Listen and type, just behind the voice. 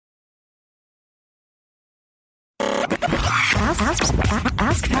Ask Pat.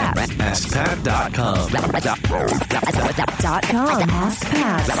 AskPat.com.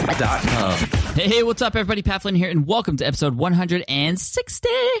 AskPat.com. Hey, what's up, everybody? Pat Flynn here, and welcome to episode 160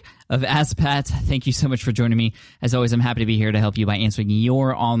 of Ask Pat. Thank you so much for joining me. As always, I'm happy to be here to help you by answering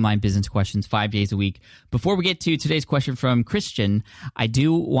your online business questions 5 days a week. Before we get to today's question from Christian, I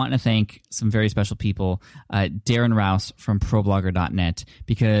do want to thank some very special people, Darren Rouse from ProBlogger.net,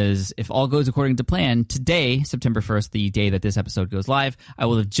 because if all goes according to plan, today, September 1st, the day that this episode goes live, I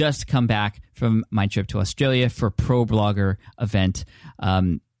will have just come back from my trip to Australia for ProBlogger event.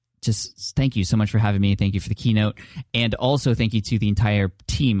 Just thank you so much for having me. Thank you for the keynote. And also thank you to the entire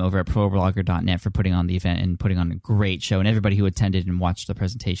team over at ProBlogger.net for putting on the event and putting on a great show, and everybody who attended and watched the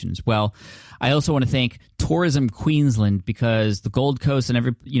presentation as well. I also want to thank Tourism Queensland, because the Gold Coast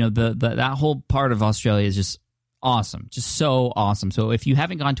and that whole part of Australia is just awesome, just so awesome. So if you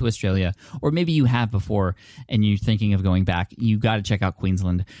haven't gone to Australia, or maybe you have before and you're thinking of going back, you got to check out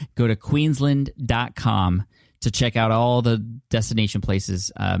Queensland. Go to queensland.com to check out all the destination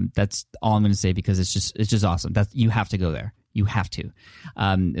places. That's all I'm going to say, because it's just awesome. You have to go there. You have to.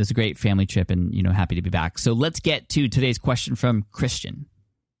 It was a great family trip, and happy to be back. So let's get to today's question from Christian.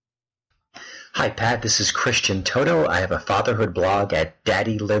 Hi, Pat. This is Christian Toto. I have a fatherhood blog at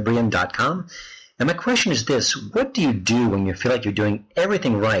daddylibrian.com. And my question is this: what do you do when you feel like you're doing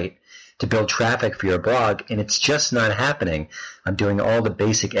everything right to build traffic for your blog, and it's just not happening? I'm doing all the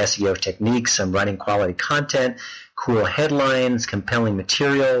basic SEO techniques. I'm writing quality content, cool headlines, compelling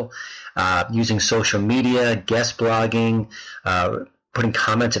material, using social media, guest blogging, putting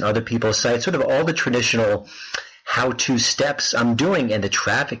comments on other people's sites, sort of all the traditional how-to steps I'm doing, and the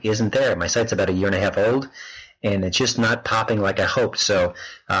traffic isn't there. My site's about 1.5 years old, and it's just not popping like I hoped. So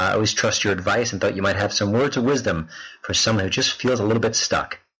I always trust your advice and thought you might have some words of wisdom for someone who just feels a little bit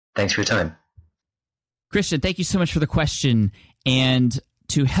stuck. Thanks for your time. Christian, thank you so much for the question. And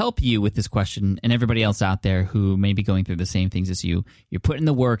to help you with this question, and everybody else out there who may be going through the same things as you, you're putting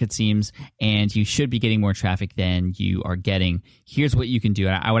the work, it seems, and you should be getting more traffic than you are getting. Here's what you can do.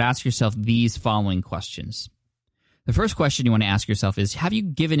 I would ask yourself these following questions. The first question you want to ask yourself is, have you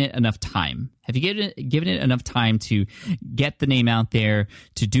given it enough time? Have you given it enough time to get the name out there,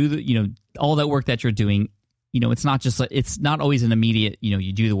 to do all that work that you're doing? It's not just it's not always an immediate,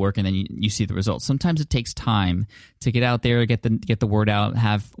 you do the work and then you see the results. Sometimes it takes time to get out there, get the word out,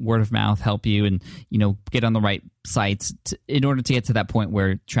 have word of mouth help you, and get on the right sites in order to get to that point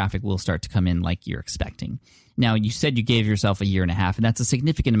where traffic will start to come in like you're expecting. Now, you said you gave yourself 1.5 years, and that's a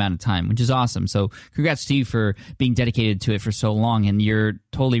significant amount of time, which is awesome. So congrats to you for being dedicated to it for so long. And you're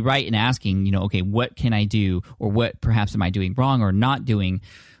totally right in asking, okay, what can I do, or what perhaps am I doing wrong or not doing,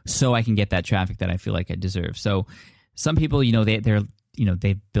 so I can get that traffic that I feel like I deserve. So some people,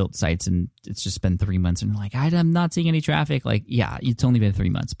 they've built sites and it's just been 3 months and they're like, I'm not seeing any traffic. Like, yeah, it's only been 3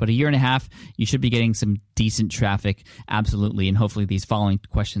 months, but 1.5 years, you should be getting some decent traffic. Absolutely. And hopefully these following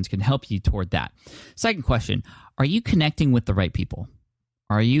questions can help you toward that. Second question, are you connecting with the right people?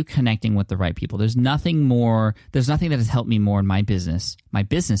 Are you connecting with the right people? There's nothing that has helped me more in my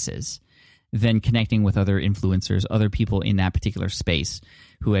businesses, than connecting with other influencers, other people in that particular space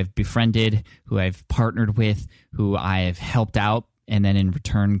who I've befriended, who I've partnered with, who I have helped out, and then in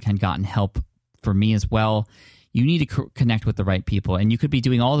return can gotten help for me as well. You need to connect with the right people, and you could be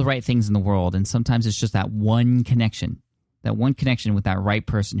doing all the right things in the world, and sometimes it's just that one connection with that right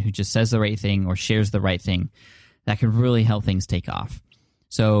person who just says the right thing or shares the right thing that can really help things take off.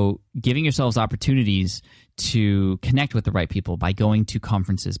 So giving yourselves opportunities to connect with the right people by going to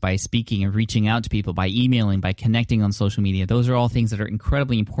conferences, by speaking and reaching out to people, by emailing, by connecting on social media, those are all things that are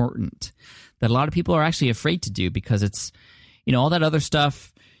incredibly important that a lot of people are actually afraid to do, because it's, all that other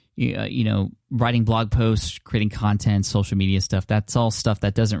stuff, writing blog posts, creating content, social media stuff, that's all stuff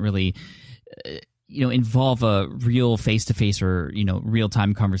that doesn't really involve a real face-to-face or,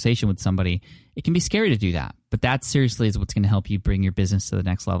 real-time conversation with somebody. It can be scary to do that, but that seriously is what's going to help you bring your business to the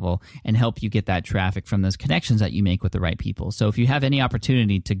next level and help you get that traffic from those connections that you make with the right people. So if you have any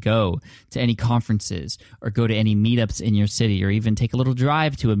opportunity to go to any conferences or go to any meetups in your city, or even take a little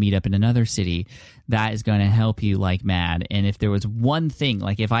drive to a meetup in another city, that is going to help you like mad. And if there was one thing,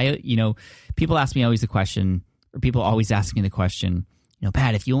 like if people ask me always the question, or people always ask me the question,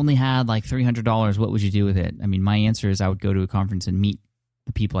 Pat, if you only had like $300, what would you do with it? I mean, my answer is I would go to a conference and meet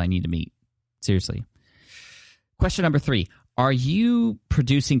the people I need to meet. Seriously. Question number 3. Are you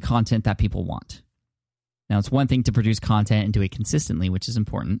producing content that people want? Now, it's one thing to produce content and do it consistently, which is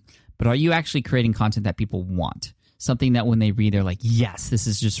important, but are you actually creating content that people want? Something that when they read, they're like, yes, this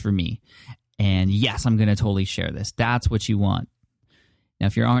is just for me. And yes, I'm going to totally share this. That's what you want. Now,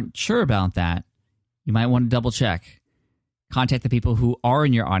 if you aren't sure about that, you might want to double check. contact the people who are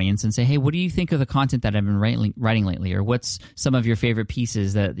in your audience and say, hey, what do you think of the content that I've been writing lately? Or what's some of your favorite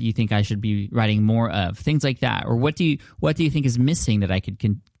pieces that you think I should be writing more of? Things like that. Or what do you think is missing that I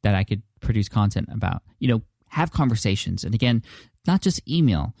could produce content about? Have conversations. And again, not just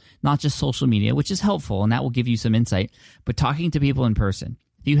email, not just social media, which is helpful and that will give you some insight, but talking to people in person.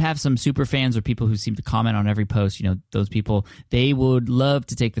 If you have some super fans or people who seem to comment on every post, those people, they would love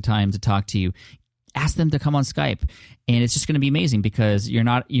to take the time to talk to you. Ask them to come on Skype, and it's just going to be amazing because you're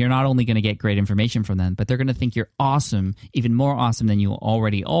not only going to get great information from them, but they're going to think you're awesome, even more awesome than you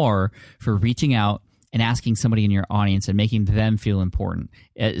already are, for reaching out and asking somebody in your audience and making them feel important.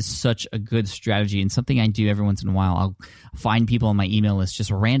 It's such a good strategy and something I do every once in a while. I'll find people on my email list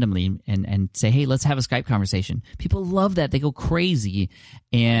just randomly and say, hey, let's have a Skype conversation. People love that. They go crazy.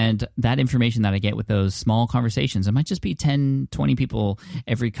 And that information that I get with those small conversations, it might just be 10, 20 people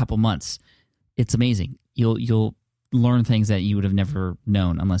every couple months. It's amazing. You'll learn things that you would have never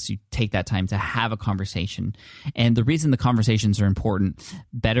known unless you take that time to have a conversation. And the reason the conversations are important,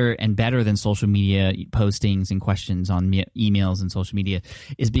 better than social media postings and questions on emails and social media,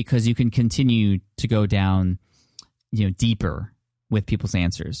 is because you can continue to go down, deeper with people's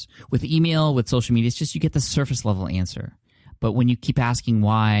answers. With email, with social media, it's just you get the surface level answer. But when you keep asking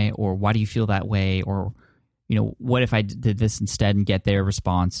why, or why do you feel that way, or what if I did this instead, and get their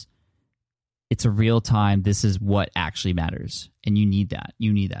response, it's a real time. This is what actually matters. And you need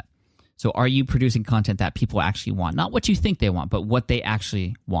that. So are you producing content that people actually want? Not what you think they want, but what they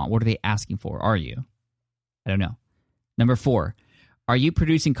actually want. What are they asking for? Are you? I don't know. Number 4, are you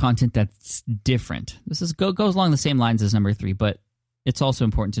producing content that's different? This goes along the same lines as number 3, but it's also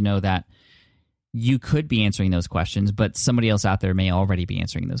important to know that you could be answering those questions, but somebody else out there may already be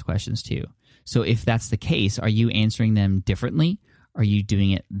answering those questions too. So if that's the case, are you answering them differently? Are you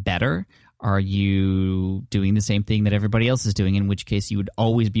doing it better? Are you doing the same thing that everybody else is doing, in which case you would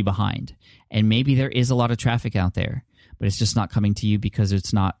always be behind? And maybe there is a lot of traffic out there, but it's just not coming to you because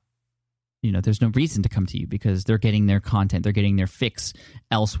it's not, there's no reason to come to you because they're getting their content, they're getting their fix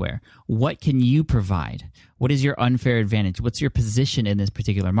elsewhere. What can you provide? What is your unfair advantage? What's your position in this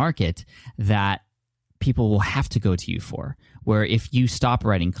particular market that people will have to go to you for? Where if you stop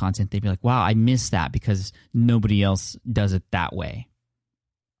writing content, they'd be like, wow, I missed that because nobody else does it that way.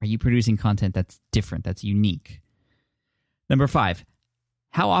 Are you producing content that's different, that's unique? Number 5,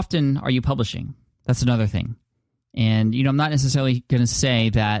 how often are you publishing? That's another thing. And, I'm not necessarily going to say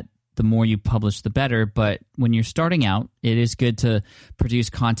that the more you publish, the better, but when you're starting out, it is good to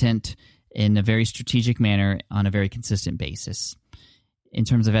produce content in a very strategic manner on a very consistent basis. In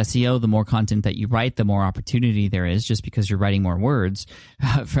terms of SEO, the more content that you write, the more opportunity there is, just because you're writing more words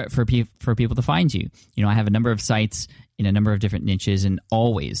for people to find you. I have a number of sites in a number of different niches, and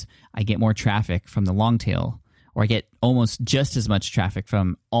always I get more traffic from the long tail, or I get almost just as much traffic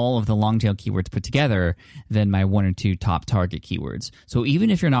from all of the long tail keywords put together than my 1 or 2 top target keywords. So even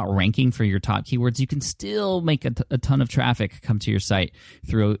if you're not ranking for your top keywords, you can still make a ton of traffic come to your site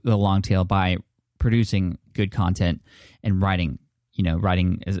through the long tail by producing good content and writing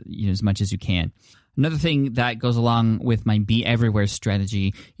as much as you can. Another thing that goes along with my Be Everywhere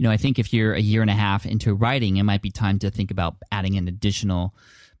strategy, I think if you're a year and a half into writing, it might be time to think about adding an additional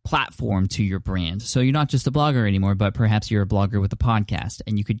platform to your brand. So you're not just a blogger anymore, but perhaps you're a blogger with a podcast,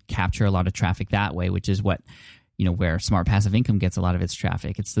 and you could capture a lot of traffic that way, which is what, where Smart Passive Income gets a lot of its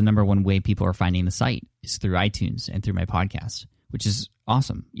traffic. It's the number one way people are finding the site is through iTunes and through my podcast, which is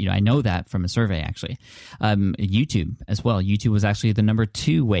awesome. I know that from a survey, actually. YouTube as well. YouTube was actually the number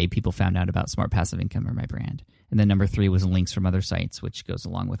 2 way people found out about Smart Passive Income or my brand. And then number 3 was links from other sites, which goes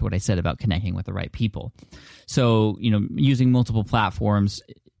along with what I said about connecting with the right people. So, using multiple platforms,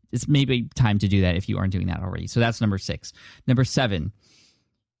 it's maybe time to do that if you aren't doing that already. So that's number 6. Number 7,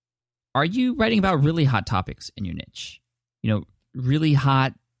 are you writing about really hot topics in your niche? Really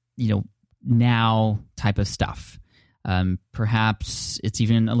hot, now type of stuff. Perhaps it's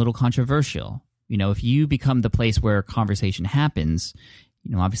even a little controversial. If you become the place where conversation happens,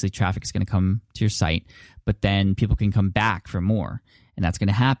 obviously traffic is going to come to your site, but then people can come back for more. And that's going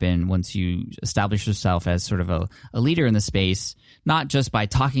to happen once you establish yourself as sort of a leader in the space, not just by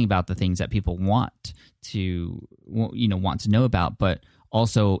talking about the things that people want to know about, but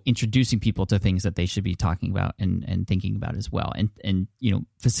also introducing people to things that they should be talking about and thinking about as well. And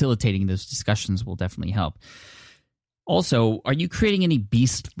facilitating those discussions will definitely help. Also, are you creating any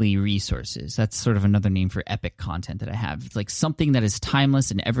beastly resources? That's sort of another name for epic content that I have. It's like something that is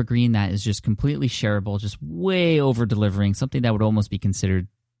timeless and evergreen, that is just completely shareable, just way over delivering, something that would almost be considered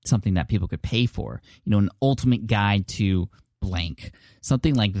something that people could pay for. An ultimate guide to blank.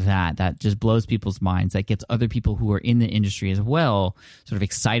 Something like that just blows people's minds, that gets other people who are in the industry as well sort of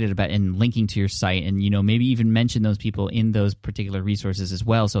excited about and linking to your site, and maybe even mention those people in those particular resources as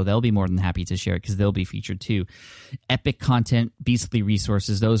well, so they'll be more than happy to share it because they'll be featured too. Epic content, beastly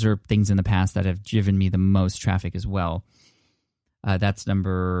resources, those are things in the past that have driven me the most traffic as well. That's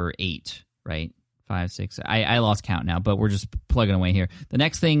number 8, right? 5, 6. I lost count now, but we're just plugging away here. The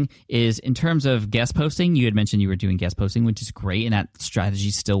next thing is in terms of guest posting. You had mentioned you were doing guest posting, which is great, and that strategy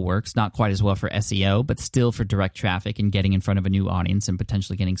still works. Not quite as well for SEO, but still for direct traffic and getting in front of a new audience and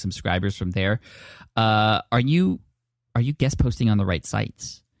potentially getting subscribers from there. Are you guest posting on the right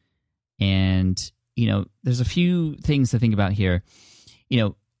sites? And there's a few things to think about here.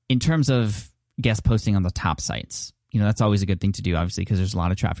 In terms of guest posting on the top sites. That's always a good thing to do, obviously, because there's a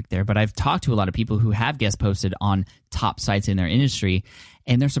lot of traffic there. But I've talked to a lot of people who have guest posted on top sites in their industry,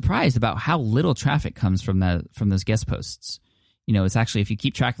 and they're surprised about how little traffic comes from those guest posts. It's actually, if you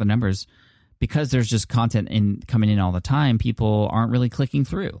keep track of the numbers, because there's just content coming in all the time, people aren't really clicking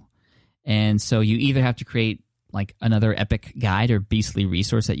through. And so you either have to create like another epic guide or beastly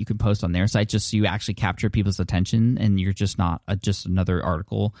resource that you can post on their site just so you actually capture people's attention and you're just not just another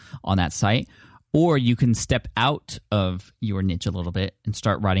article on that site. Or you can step out of your niche a little bit and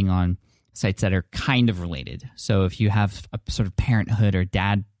start writing on sites that are kind of related. So if you have a sort of parenthood or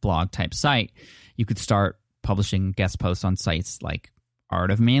dad blog type site, you could start publishing guest posts on sites like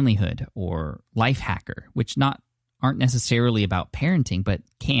Art of Manlyhood or Lifehacker, which aren't necessarily about parenting, but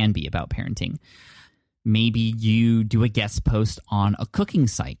can be about parenting. Maybe you do a guest post on a cooking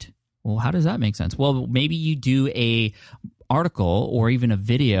site. Well, how does that make sense? Well, maybe you do a article or even a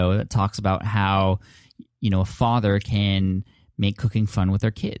video that talks about how, a father can make cooking fun with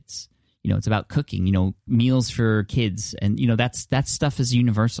their kids. It's about cooking, meals for kids. And, that stuff is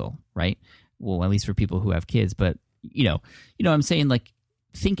universal, right? Well, at least for people who have kids. But, I'm saying, like,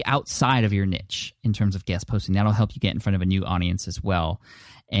 think outside of your niche in terms of guest posting. That'll help you get in front of a new audience as well.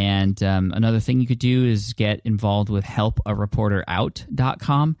 And another thing you could do is get involved with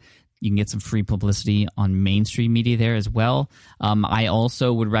helpareporterout.com. You can get some free publicity on mainstream media there as well. I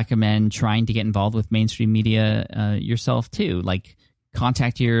also would recommend trying to get involved with mainstream media yourself too. Like,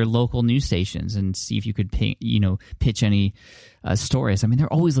 contact your local news stations and see if you could pitch any stories. I mean,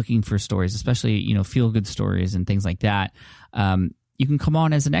 they're always looking for stories, especially feel-good stories and things like that. You can come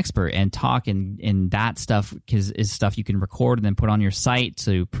on as an expert and talk, and that stuff is stuff you can record and then put on your site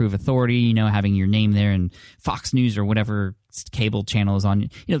to prove authority, having your name there, and Fox News or whatever cable channel is on.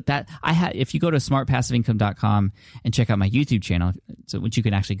 If you go to smartpassiveincome.com and check out my YouTube channel, which you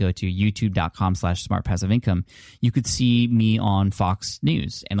can actually go to youtube.com/smartpassiveincome, you could see me on Fox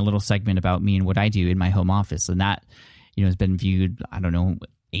News and a little segment about me and what I do in my home office. And that, has been viewed, I don't know,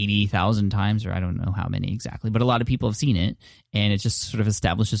 80,000 times, or I don't know how many exactly, but a lot of people have seen it, and it just sort of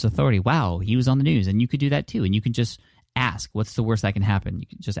establishes authority. Wow, he was on the news, and you could do that too. And you can just ask, what's the worst that can happen? You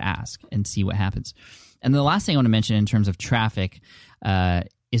can just ask and see what happens. And the last thing I want to mention in terms of traffic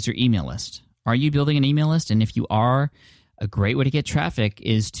is your email list. Are you building an email list? And if you are, a great way to get traffic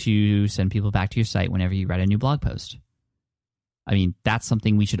is to send people back to your site whenever you write a new blog post. I mean, that's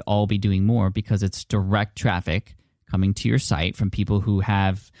something we should all be doing more, because it's direct traffic coming to your site from people who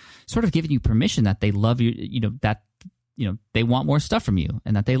have sort of given you permission that they love you, they want more stuff from you,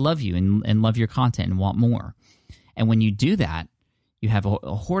 and that they love you and love your content and want more. And when you do that, you have a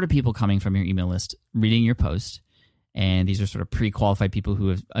horde of people coming from your email list reading your post, and these are sort of pre-qualified people who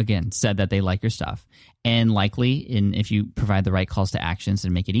have, again, said that they like your stuff. And likely, if you provide the right calls to actions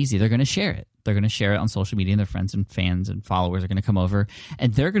and make it easy, they're going to share it. They're going to share it on social media, and their friends and fans and followers are going to come over,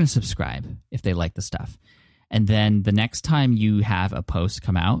 and they're going to subscribe if they like the stuff. And then the next time you have a post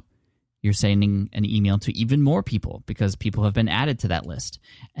come out, you're sending an email to even more people, because people have been added to that list.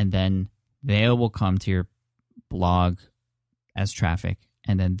 And then they will come to your blog as traffic,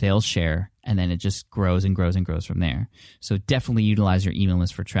 and then they'll share, and then it just grows and grows and grows from there. So definitely utilize your email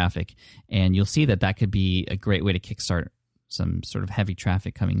list for traffic, and you'll see that that could be a great way to kickstart some sort of heavy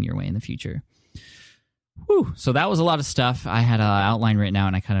traffic coming your way in the future. Whew. So that was a lot of stuff. I had an outline written out,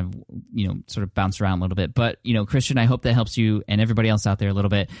 and I kind of, sort of bounced around a little bit. But, Christian, I hope that helps you and everybody else out there a little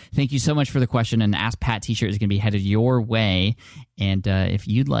bit. Thank you so much for the question. And Ask Pat t-shirt is going to be headed your way. And if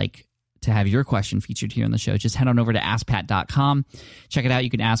you'd like to have your question featured here on the show, just head on over to AskPat.com. Check it out. You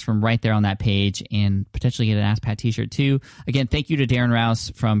can ask from right there on that page and potentially get an Ask Pat t-shirt too. Again, thank you to Darren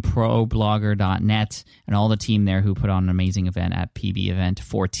Rouse from ProBlogger.net and all the team there who put on an amazing event at PB Event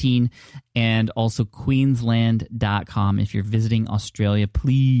 14, and also Queensland.com. If you're visiting Australia,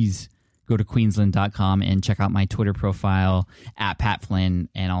 please go to Queensland.com and check out my Twitter profile at Pat Flynn,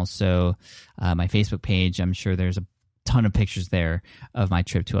 and also my Facebook page. I'm sure there's a ton of pictures there of my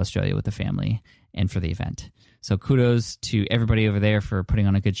trip to Australia with the family and for the event. So kudos to everybody over there for putting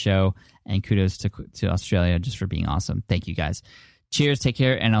on a good show, and kudos to Australia just for being awesome. Thank you guys. Cheers, take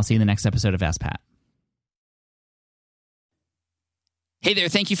care, and I'll see you in the next episode of Ask Pat. Hey there,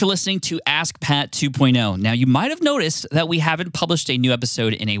 thank you for listening to Ask Pat 2.0. Now, you might have noticed that we haven't published a new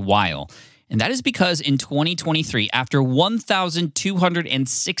episode in a while, and that is because in 2023, after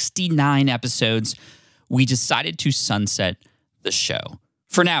 1,269 episodes, we decided to sunset the show.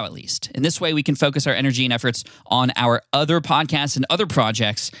 For now, at least. In this way, we can focus our energy and efforts on our other podcasts and other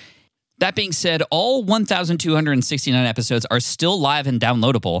projects. That being said, all 1,269 episodes are still live and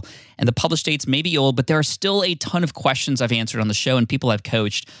downloadable, and the published dates may be old, but there are still a ton of questions I've answered on the show and people I've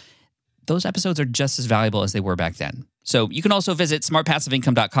coached. Those episodes are just as valuable as they were back then. So you can also visit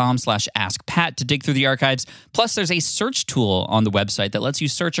smartpassiveincome.com/askpat to dig through the archives. Plus, there's a search tool on the website that lets you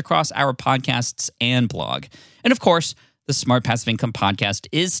search across our podcasts and blog. And of course, the Smart Passive Income podcast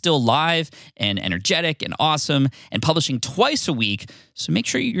is still live and energetic and awesome and publishing twice a week. So make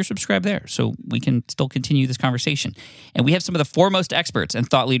sure you're subscribed there so we can still continue this conversation. And we have some of the foremost experts and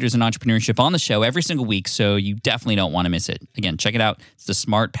thought leaders in entrepreneurship on the show every single week, so you definitely don't want to miss it. Again, check it out. It's the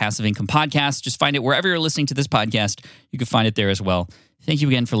Smart Passive Income podcast. Just find it wherever you're listening to this podcast. You can find it there as well. Thank you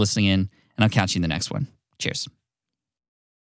again for listening in, and I'll catch you in the next one. Cheers.